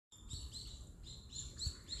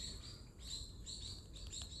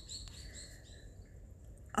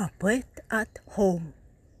A poet at home.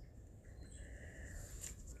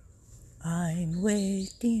 I'm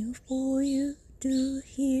waiting for you to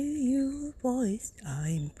hear your voice.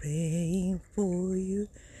 I'm praying for you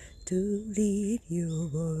to read your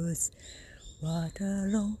words. What a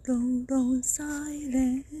long, long, long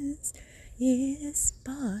silence is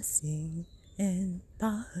passing and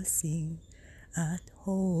passing at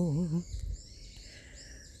home.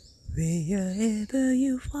 Wherever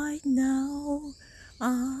you fight now,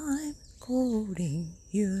 I'm calling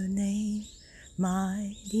your name,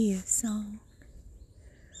 my dear son.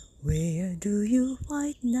 Where do you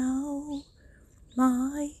fight now?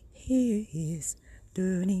 My hair is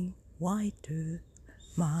turning whiter,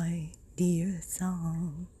 my dear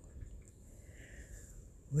son.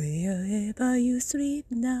 Wherever you sleep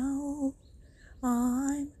now,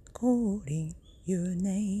 I'm calling your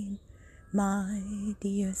name, my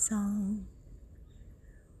dear son.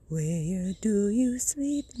 Where do you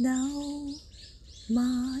sleep now?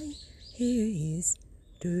 My hair is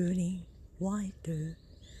turning whiter,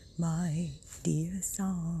 my dear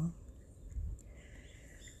son.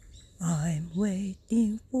 I'm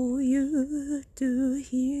waiting for you to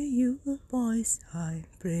hear your voice. I'm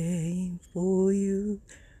praying for you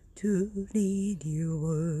to read your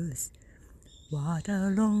words. What a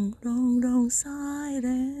long, long, long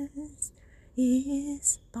silence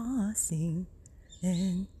is passing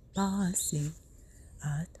and passing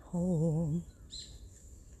at home.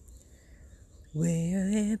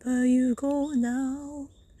 Wherever you go now,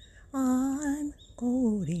 I'm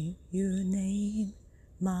calling your name,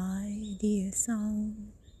 my dear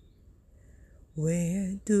son.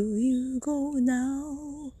 Where do you go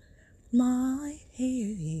now? My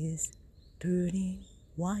hair is turning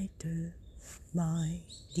whiter, my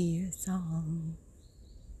dear son.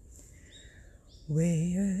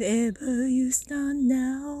 Wherever you stand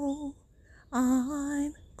now,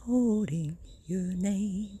 I'm calling your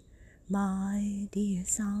name, my dear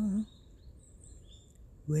son.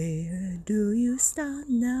 Where do you stand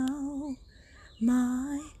now?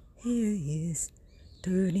 My hair is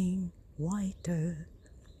turning whiter,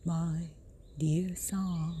 my dear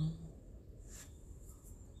son.